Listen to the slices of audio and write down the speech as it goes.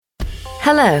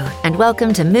Hello, and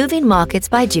welcome to Moving Markets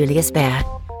by Julius Baer,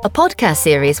 a podcast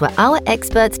series where our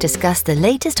experts discuss the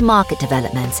latest market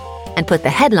developments and put the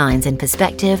headlines in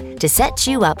perspective to set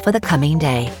you up for the coming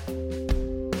day.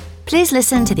 Please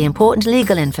listen to the important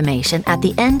legal information at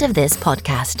the end of this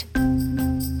podcast.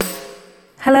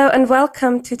 Hello and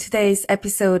welcome to today's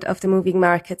episode of the Moving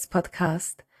Markets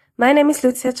podcast. My name is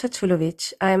Lucija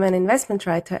Caculovic. I am an investment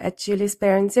writer at Julius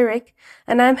Baer in Zurich,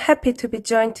 and I'm happy to be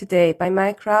joined today by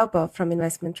Mike Rauber from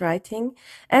Investment Writing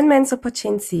and Mensur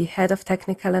Pocinci, Head of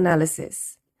Technical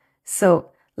Analysis. So,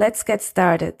 let's get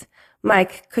started.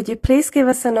 Mike, could you please give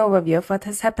us an overview of what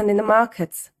has happened in the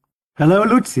markets? Hello,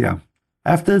 Lucia.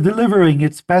 After delivering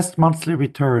its best monthly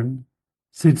return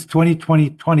since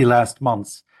 2020 last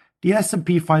month, the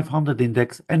S&P 500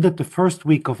 index ended the first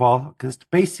week of August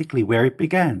basically where it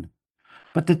began.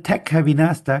 But the tech-heavy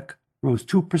Nasdaq rose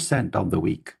 2% on the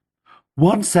week.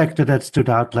 One sector that stood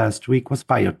out last week was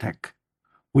biotech,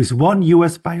 with one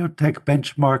US biotech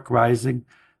benchmark rising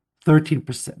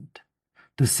 13%.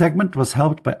 The segment was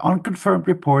helped by unconfirmed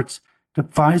reports that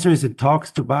Pfizer is in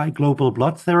talks to buy Global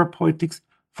Blood Therapeutics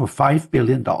for $5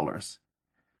 billion.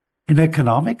 In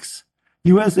economics,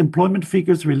 U.S. employment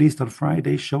figures released on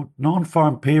Friday showed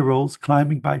non-farm payrolls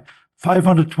climbing by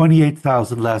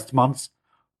 528,000 last month,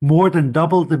 more than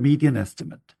double the median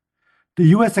estimate. The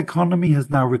U.S. economy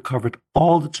has now recovered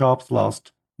all the jobs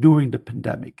lost during the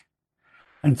pandemic.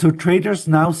 And so traders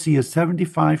now see a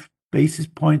 75 basis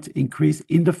points increase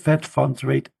in the Fed funds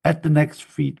rate at the next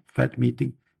Fed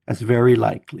meeting as very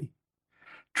likely.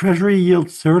 Treasury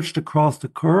yields surged across the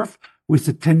curve, with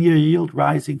the 10-year yield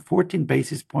rising 14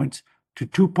 basis points to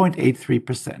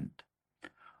 2.83%.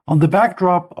 On the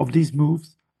backdrop of these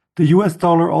moves, the US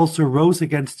dollar also rose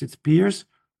against its peers,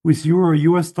 with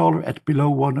Euro-US dollar at below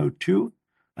 102,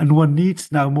 and one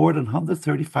needs now more than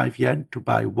 135 yen to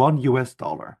buy $1 US.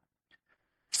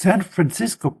 San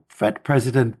Francisco Fed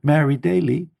President Mary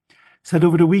Daly said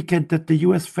over the weekend that the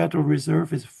US Federal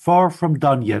Reserve is far from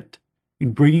done yet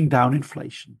in bringing down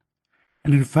inflation.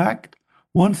 And in fact,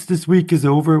 once this week is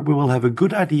over, we will have a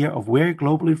good idea of where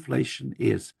global inflation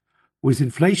is, with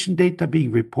inflation data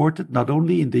being reported not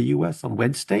only in the US on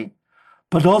Wednesday,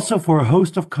 but also for a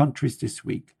host of countries this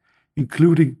week,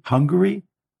 including Hungary,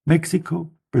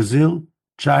 Mexico, Brazil,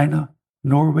 China,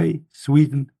 Norway,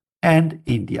 Sweden, and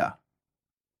India.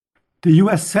 The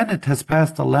US Senate has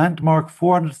passed a landmark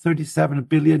 $437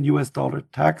 billion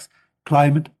tax,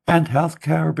 climate, and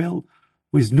healthcare bill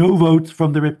with no votes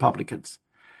from the Republicans.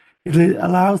 It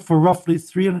allows for roughly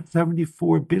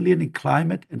 $374 billion in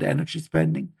climate and energy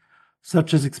spending,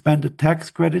 such as expanded tax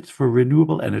credits for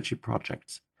renewable energy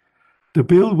projects. The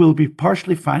bill will be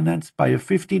partially financed by a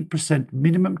 15%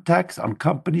 minimum tax on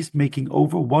companies making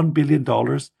over $1 billion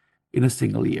in a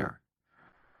single year.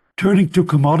 Turning to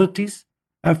commodities,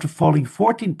 after falling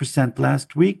 14%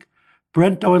 last week,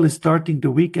 Brent oil is starting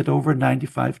the week at over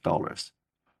 $95.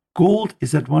 Gold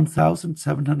is at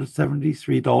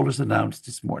 $1,773 an ounce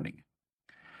this morning.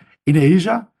 In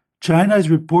Asia, China is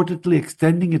reportedly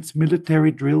extending its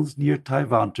military drills near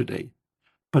Taiwan today,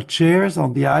 but shares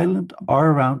on the island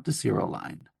are around the zero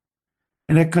line.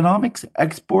 In economics,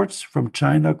 exports from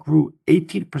China grew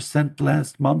 18%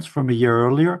 last month from a year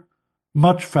earlier,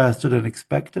 much faster than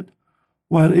expected,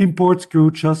 while imports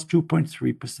grew just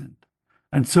 2.3%.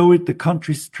 And so the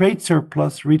country's trade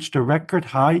surplus reached a record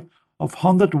high of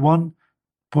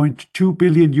 $101.2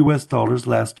 billion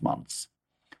last month.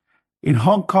 In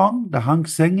Hong Kong, the Hang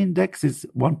Seng Index is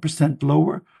 1%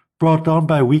 lower, brought on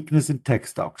by weakness in tech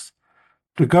stocks.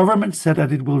 The government said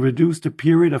that it will reduce the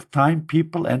period of time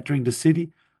people entering the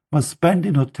city must spend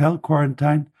in hotel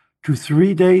quarantine to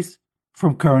 3 days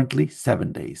from currently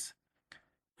 7 days.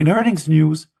 In earnings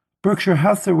news, Berkshire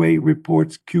Hathaway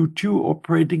reports Q2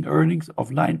 operating earnings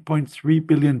of $9.3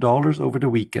 billion over the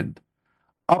weekend,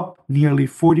 up nearly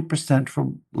 40%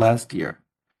 from last year.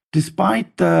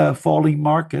 Despite the falling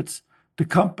markets, the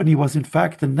company was in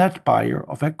fact a net buyer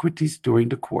of equities during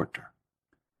the quarter.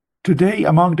 Today,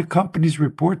 among the companies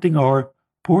reporting are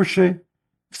Porsche,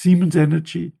 Siemens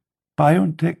Energy,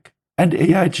 BioNTech, and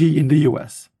AIG in the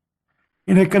US.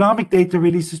 In economic data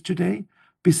releases today,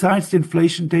 besides the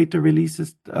inflation data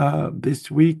releases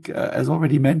this week, as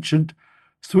already mentioned,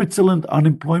 Switzerland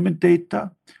unemployment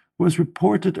data was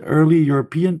reported early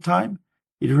European time.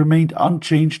 It remained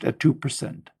unchanged at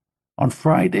 2%. On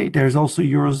Friday, there is also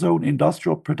Eurozone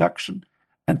industrial production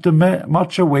and the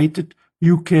much-awaited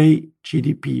UK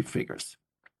GDP figures.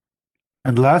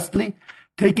 And lastly,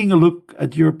 taking a look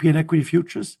at European equity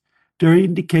futures, they're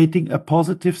indicating a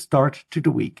positive start to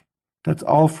the week. That's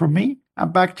all from me,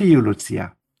 and back to you,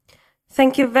 Lucia.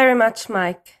 Thank you very much,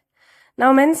 Mike.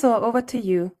 Now, Mensur, over to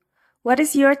you. What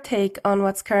is your take on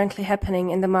what's currently happening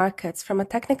in the markets from a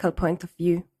technical point of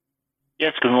view?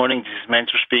 Yes, good morning. This is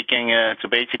Mensur speaking. So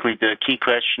basically the key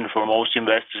question for most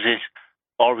investors is,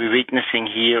 are we witnessing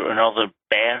here another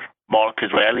bear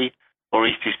market rally, or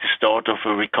is this the start of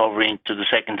a recovery into the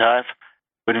second half?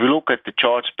 When we look at the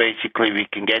charts, basically we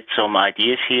can get some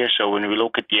ideas here. So when we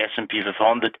look at the S&P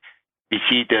 500, we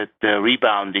see that the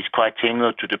rebound is quite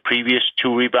similar to the previous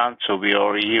two rebounds. So we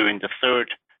are here in the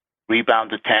third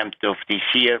rebound attempt of this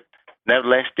year.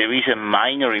 Nevertheless, there is a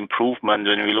minor improvement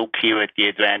when we look here at the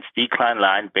advanced decline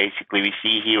line. Basically, we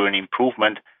see here an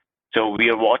improvement. So we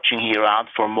are watching here out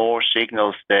for more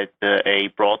signals that a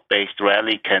broad-based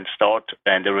rally can start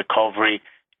and a recovery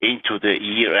into the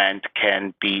year-end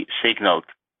can be signaled.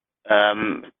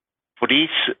 For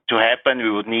this to happen, we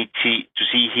would need to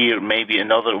see here maybe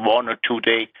another 1 or 2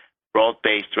 day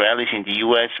broad-based rallies in the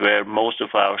US, where most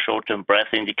of our short-term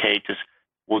breadth indicators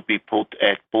would be put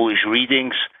at bullish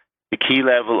readings. The key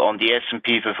level on the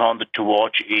S&P 500 to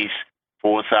watch is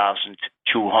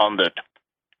 4,200.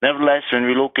 Nevertheless, when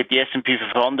we look at the S&P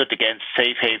 500 against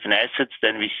safe haven assets,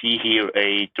 then we see here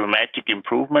a dramatic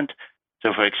improvement.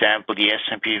 So, for example, the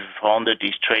S&P 500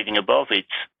 is trading above its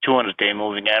 200-day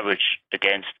moving average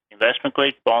against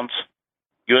investment-grade bonds,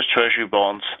 US Treasury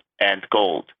bonds, and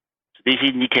gold. So this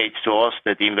indicates to us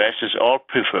that the investors are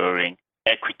preferring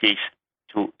equities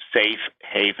to safe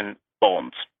haven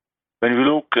bonds. When we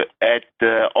look at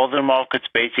the other markets,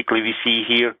 basically we see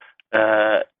here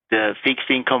the fixed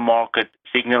income market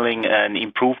signaling an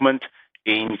improvement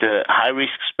in the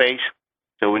high-risk space.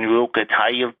 So when we look at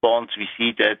high-yield bonds, we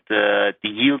see that the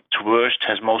yield to worst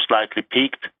has most likely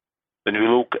peaked. When we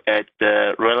look at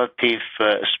the relative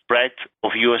spread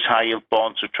of U.S. high-yield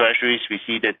bonds or treasuries, we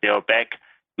see that they are back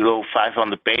below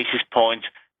 500 basis points.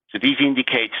 So this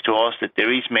indicates to us that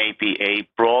there is maybe a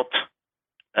broad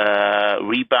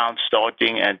rebound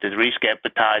starting and the risk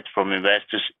appetite from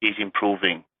investors is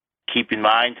improving. Keep in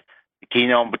mind, the key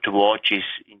number to watch is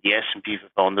in the S&P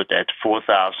 500 at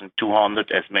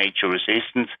 4,200 as major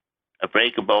resistance. A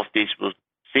break above this will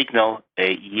signal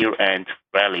a year-end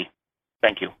rally.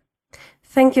 Thank you.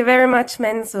 Thank you very much,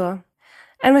 Mensur.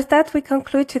 And with that, we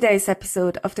conclude today's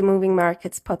episode of the Moving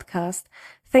Markets podcast.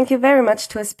 Thank you very much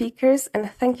to our speakers,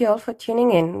 and thank you all for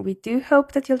tuning in. We do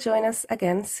hope that you'll join us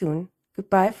again soon.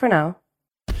 Goodbye for now.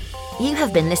 You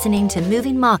have been listening to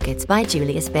Moving Markets by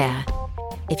Julius Baer.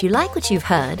 If you like what you've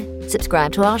heard,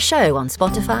 subscribe to our show on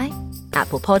Spotify,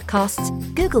 Apple Podcasts,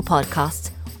 Google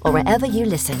Podcasts, or wherever you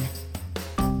listen.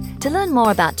 To learn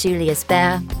more about Julius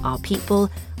Baer, our people,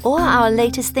 or our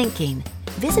latest thinking,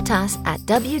 visit us at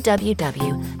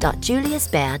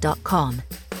www.juliusbaer.com.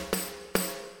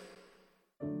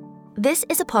 This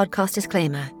is a podcast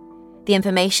disclaimer. The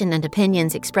information and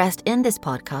opinions expressed in this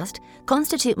podcast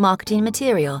constitute marketing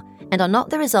material and are not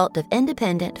the result of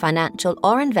independent financial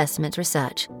or investment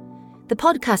research. The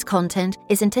podcast content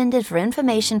is intended for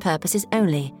information purposes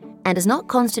only and does not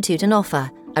constitute an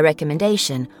offer, a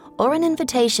recommendation, or an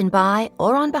invitation by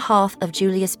or on behalf of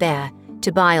Julius Baer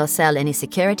to buy or sell any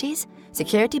securities,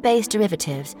 security-based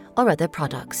derivatives, or other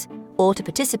products, or to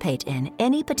participate in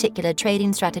any particular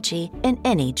trading strategy in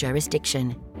any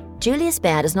jurisdiction. Julius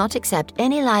Baer does not accept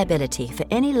any liability for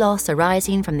any loss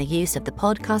arising from the use of the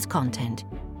podcast content.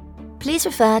 Please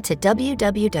refer to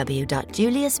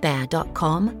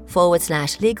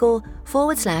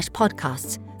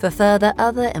www.juliusbaer.com/legal/podcasts for further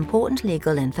other important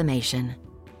legal information.